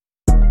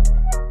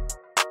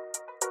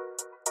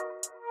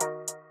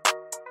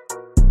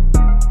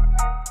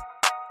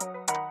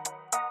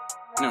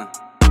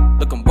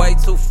Looking way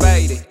too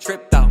faded,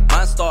 tripped out,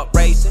 mind start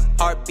racing.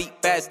 Heartbeat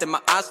fast and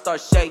my eyes start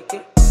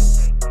shaking.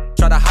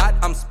 Try to hide,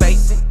 I'm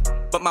spacing,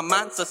 but my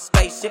mind's a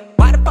spaceship.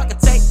 Why the fuck I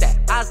take that?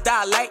 Eyes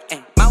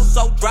dilating, mouth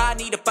so dry,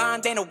 need to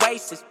find an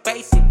oasis.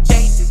 Basic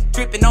chases,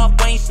 dripping off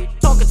Wayne shit.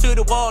 Talking to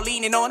the wall,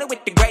 leaning on it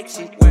with the great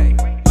shit.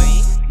 Wait,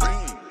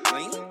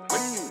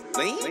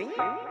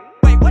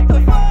 what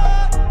the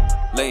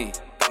fuck? Lean,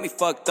 got me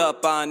fucked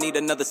up, I need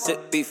another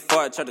sip before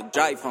I try to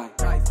drive home.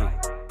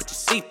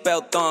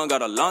 Seatbelt on,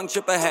 got a long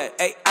trip ahead.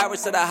 8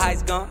 hours to the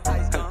high's gone.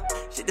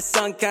 Shit, the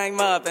sun came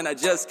up and I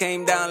just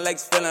came down,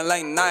 legs feeling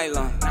like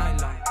nylon.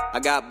 I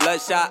got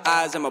bloodshot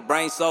eyes and my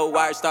brain so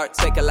wired, start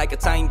ticking like a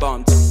time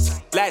bomb.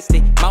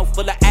 Blasted, mouth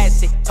full of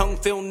acid, tongue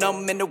feel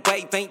numb and the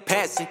wave ain't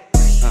passing.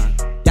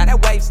 Yeah,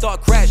 that wave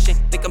start crashing.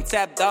 Think I'm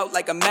tapped out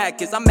like a Mac,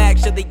 cause I'm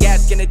actually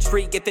asking a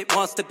tree if it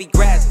wants to be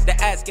grass. They're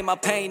asking my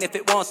pain if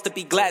it wants to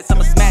be glass.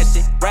 I'ma smash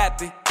it,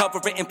 wrap it, cover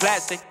it in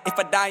plastic. If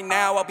I die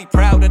now, I'll be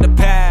proud of the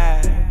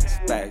past.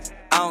 Facts.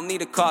 I don't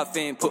need a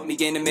coffin, put me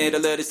in the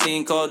middle of the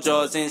scene called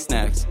Jaws and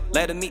Snacks.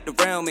 Let him meet the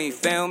real me,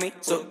 feel me?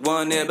 Took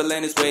one nibble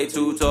and it's way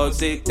too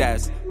toxic.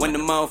 That's when the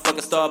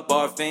motherfuckers start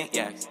barfing,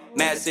 yeah.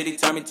 Mad City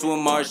turned me to a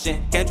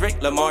Martian.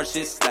 Kendrick Lamar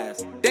shit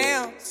slaps.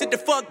 Damn, sit the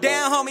fuck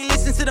down, homie,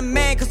 listen to the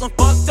man, cause I'm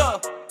fucked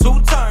up.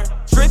 Two-turn,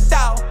 tripped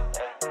out.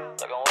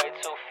 Looking way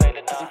too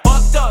faded now. I'm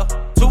fucked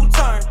up,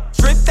 two-turn,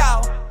 tripped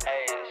out.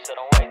 Hey, shit,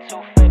 I'm way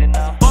too faded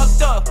now.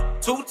 Fucked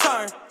up,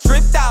 two-turn,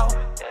 tripped out.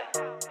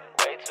 Yeah,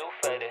 way too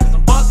faded.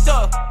 Fucked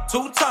up,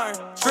 two-turn,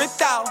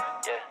 tripped out.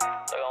 Yeah,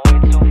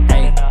 looking way too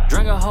faded now.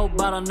 Drink a whole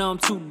bottle, know I'm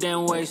too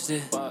damn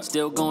wasted.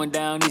 Still going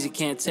down easy,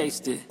 can't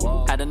taste it.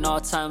 Had an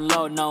all-time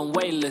low, now I'm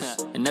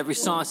weightless. And every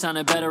song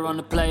sounded better on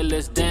the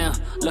playlist. Damn,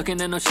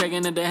 looking and no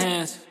shaking in the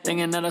hands.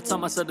 Thinking that I taught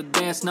myself to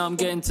dance, now I'm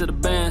getting to the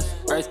bands.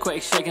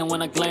 Earthquake shaking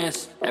when I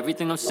glance.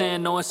 Everything I'm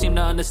saying, no one seem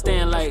to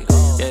understand. Like,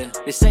 yeah,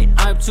 they say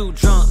I'm too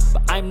drunk,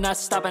 but I'm not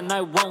stopping,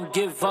 I won't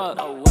give up.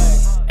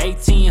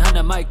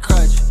 1800 my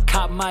crutch,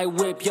 cop my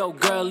whip, yo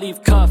girl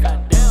leave cuff.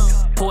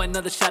 Pour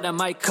another shot at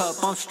my cup,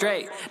 I'm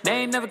straight. They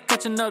ain't never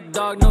catching up,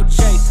 dog, no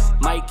chase.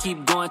 Might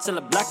keep going till I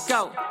black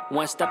out.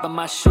 One step in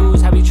my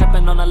shoes, have you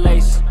tripping on a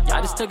lace. Yeah,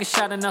 I just took a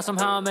shot and now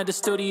somehow I'm at the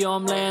studio.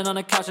 I'm laying on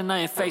the couch and I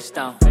ain't face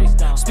down.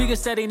 Speaker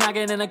steady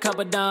knocking and a cup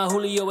of down.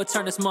 Julio would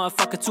turn this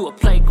motherfucker to a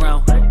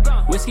playground.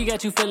 Whiskey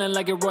got you feeling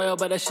like you're royal,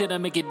 but that shit'll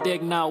make your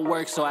dick not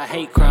work, so I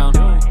hate crown.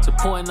 So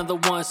pour another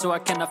one so I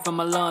cannot feel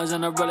my lungs,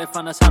 and I really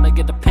find us how to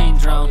get the pain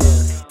drowned.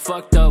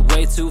 Fucked up,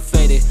 way too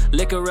faded.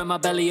 Liquor in my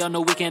belly on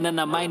the weekend and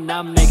I might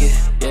not make it.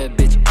 Yeah,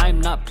 bitch,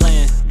 I'm not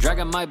playing.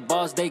 Dragging my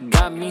balls, they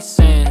got me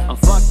saying I'm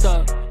fucked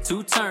up,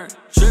 two-turn,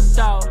 tripped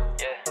out.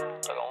 Yeah,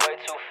 looking way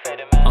too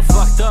faded, man. I'm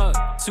fucked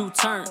up,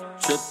 two-turn,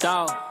 tripped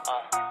out.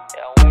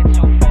 Yeah, I'm way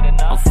too faded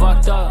now. I'm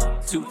fucked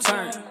up,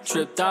 two-turn,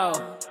 tripped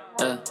out.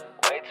 Yeah.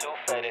 Way too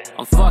faded.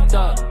 I'm fucked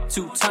up,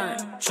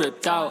 two-turn,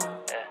 tripped out. Yeah,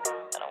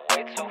 and I'm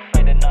way too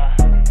faded now.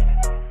 Damn,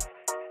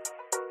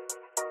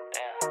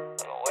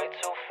 looking way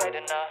too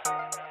faded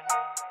now.